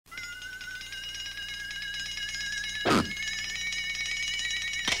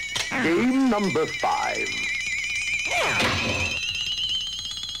number 5.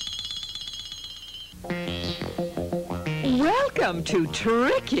 Welcome to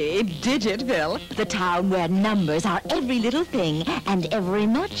tricky Digitville, the town where numbers are every little thing and every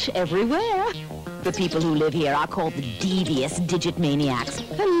much everywhere. The people who live here are called the devious digit maniacs,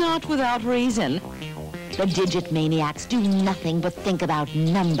 and not without reason. The digit maniacs do nothing but think about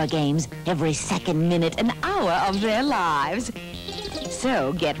number games every second, minute, and hour of their lives.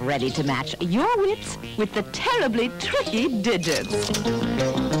 So get ready to match your wits with the terribly tricky digits.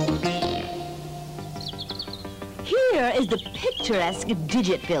 Here is the picturesque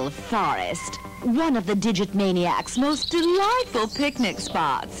Digitville forest, one of the digit maniacs' most delightful picnic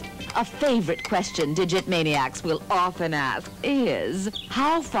spots. A favorite question digit maniacs will often ask is,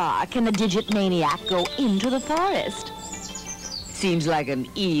 how far can a digit maniac go into the forest? Seems like an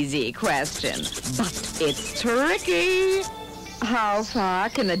easy question, but it's tricky. How far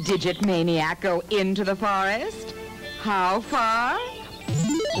can a digit maniac go into the forest? How far?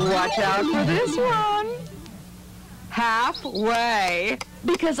 Watch out for this one. Halfway.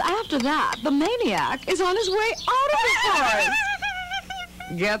 Because after that, the maniac is on his way out of the forest.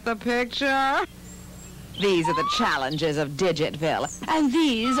 Get the picture? These are the challenges of Digitville, and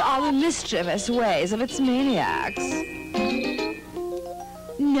these are the mischievous ways of its maniacs.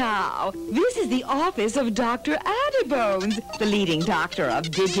 Now, this is the office of Dr. Addybones, the leading doctor of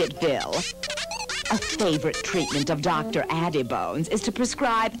Digitville. A favorite treatment of Dr. Addybones is to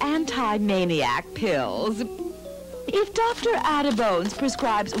prescribe anti-maniac pills. If Dr. Addybones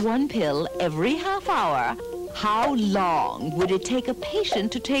prescribes one pill every half hour, how long would it take a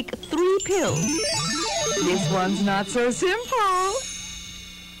patient to take 3 pills? This one's not so simple.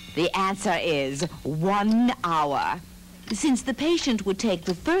 The answer is 1 hour. Since the patient would take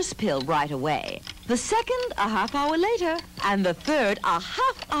the first pill right away, the second a half hour later, and the third a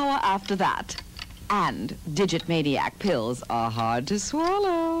half hour after that. And digit maniac pills are hard to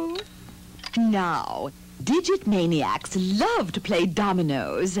swallow. Now, digit maniacs love to play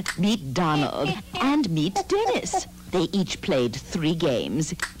dominoes. Meet Donald and meet Dennis. They each played 3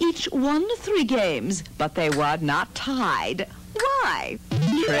 games. Each won 3 games, but they were not tied. Why?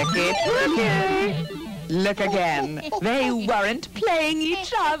 Tricky, tricky. Look again. They weren't playing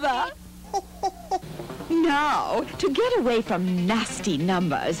each other. Now, to get away from nasty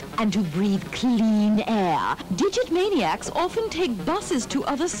numbers and to breathe clean air, digit maniacs often take buses to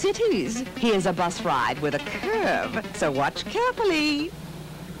other cities. Here's a bus ride with a curve, so watch carefully.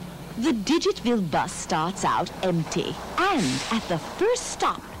 The Digitville bus starts out empty, and at the first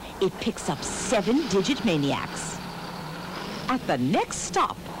stop, it picks up 7 digit maniacs. At the next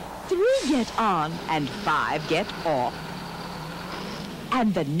stop, 3 get on and 5 get off.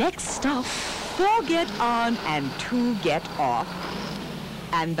 And the next stop, 4 get on and 2 get off.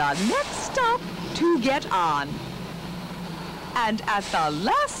 And the next stop, 2 get on. And at the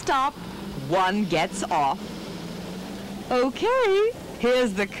last stop, 1 gets off. Okay,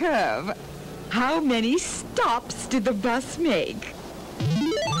 here's the curve. How many stops did the bus make?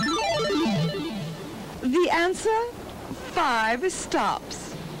 The answer? 5 stops.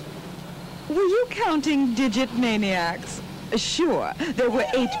 Were you counting digit maniacs? Sure, there were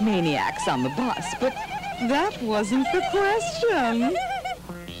 8 maniacs on the bus, but that wasn't the question.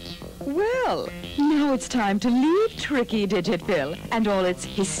 Well, now it's time to leave tricky Digitville and all its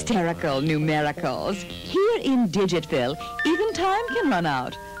hysterical numericals. Here in Digitville, even time can run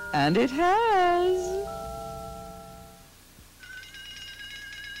out, and it has.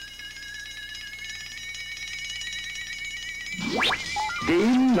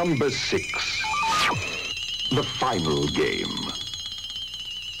 Game number 6. The final game.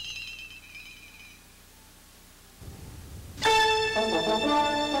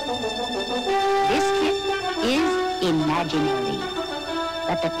 This kit is imaginary,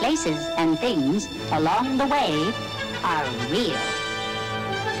 but the places and things along the way are real.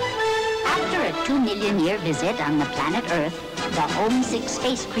 After a 2-million-year visit on the planet Earth, the homesick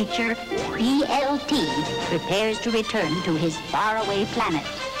space creature BLT prepares to return to his faraway planet.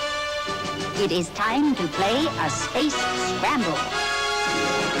 It is time to play a space scramble.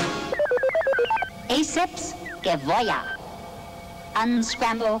 Aceps, Gevoya.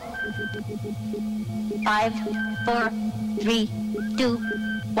 Unscramble. 5, 4, 3, 2,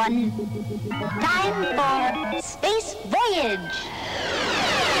 1. Time for Space Voyage!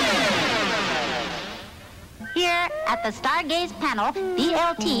 Here at the Stargaze panel,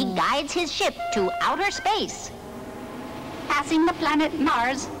 BLT guides his ship to outer space. Passing the planet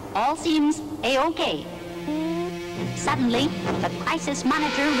Mars, all seems A-OK. Suddenly, the crisis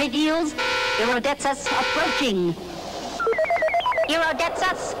monitor reveals Irodetsus approaching.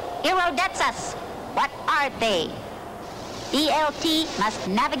 Irodetsus, iridescence. What are they? BLT must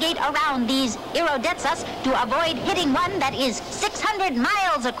navigate around these iridescence to avoid hitting one that is 600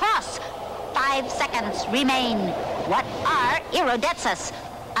 miles across. 5 seconds remain. What are iridescence?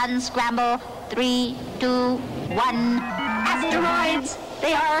 Unscramble. 3, 2, 1. Asteroids!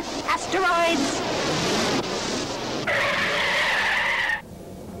 They are asteroids!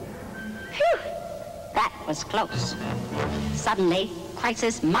 Phew! That was close. Suddenly,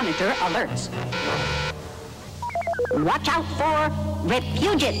 crisis monitor alerts. Watch out for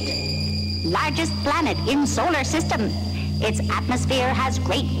Refugit, largest planet in solar system. Its atmosphere has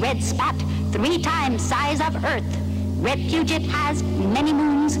great red spot, 3 times size of Earth. Refugit has many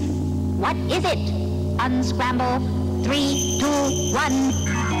moons. What is it? Unscramble. 3, 2, 1.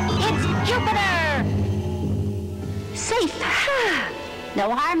 It's Jupiter! Safe.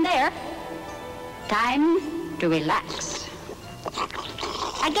 No harm there. Time to relax.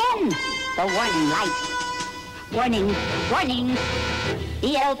 Again, the warning light. Warning, warning.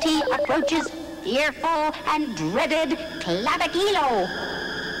 BLT approaches fearful and dreaded Clavicilo.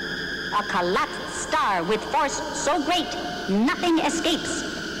 A collapsed star with force so great, nothing escapes,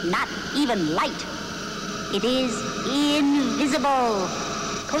 not even light. It is invisible.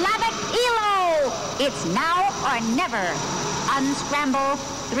 Clavicilo! It's now or never. Unscramble.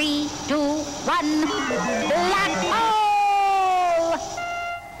 3, 2, 1. Black hole!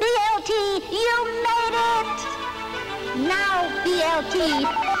 BLT, you made it! Now, BLT,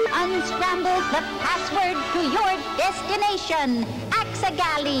 unscramble the password to your destination,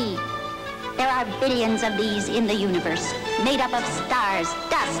 Axagali. There are billions of these in the universe, made up of stars,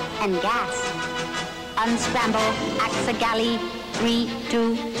 dust, and gas. Unscramble, Axagali. 3,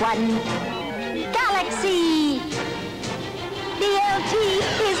 2, 1. Galaxy! BLT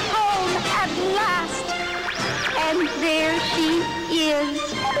is home at last. And there she is,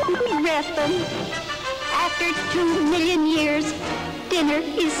 Retham. After 2 million years, dinner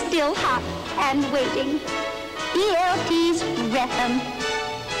is still hot and waiting. BLT's Retham.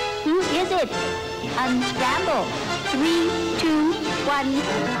 Who is it? Unscramble. 3, 2,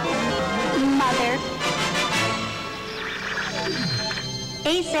 1. Mother.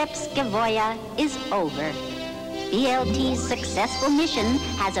 Aceps Gevoya is over. BLT's successful mission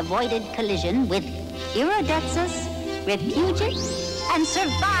has avoided collision with iridescence, Refugit, and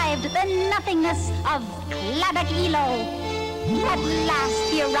survived the nothingness of Clavicilo. At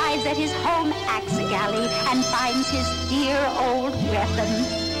last he arrives at his home, Axagali, and finds his dear old Retham.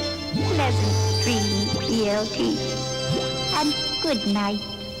 Pleasant dreams, BLT. And good night.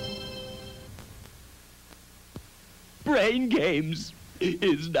 Braingames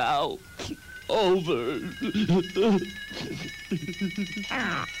is now over.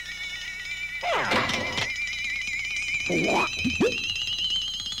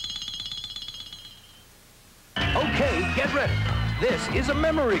 Okay, get ready. This is a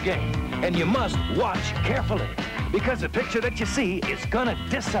memory game, and you must watch carefully, because the picture that you see is gonna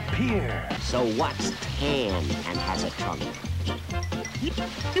disappear. So what's tan and has a tongue?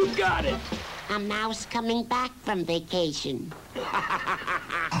 You got it. A mouse coming back from vacation.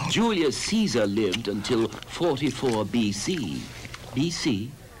 Julius Caesar lived until 44 BC.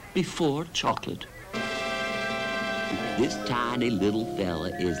 BC, before chocolate. This tiny little fella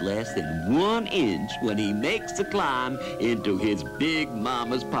is less than 1 inch when he makes the climb into his big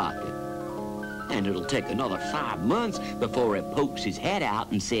mama's pocket. And it'll take another 5 months before he pokes his head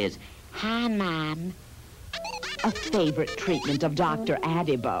out and says, "Hi, Mom." A favorite treatment of Dr.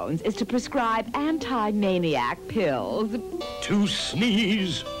 Adibones is to prescribe anti-maniac pills. To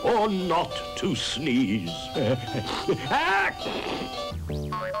sneeze or not to sneeze?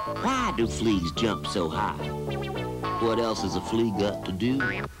 Why do fleas jump so high? What else has a flea got to do?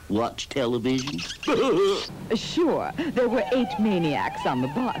 Watch television? Sure, there were 8 maniacs on the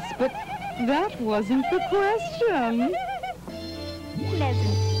bus, but that wasn't the question.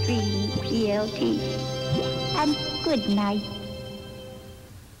 Pleasant dreams, BLT. And good night.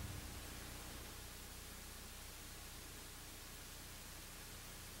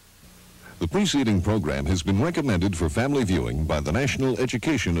 The preceding program has been recommended for family viewing by the National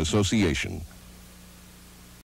Education Association.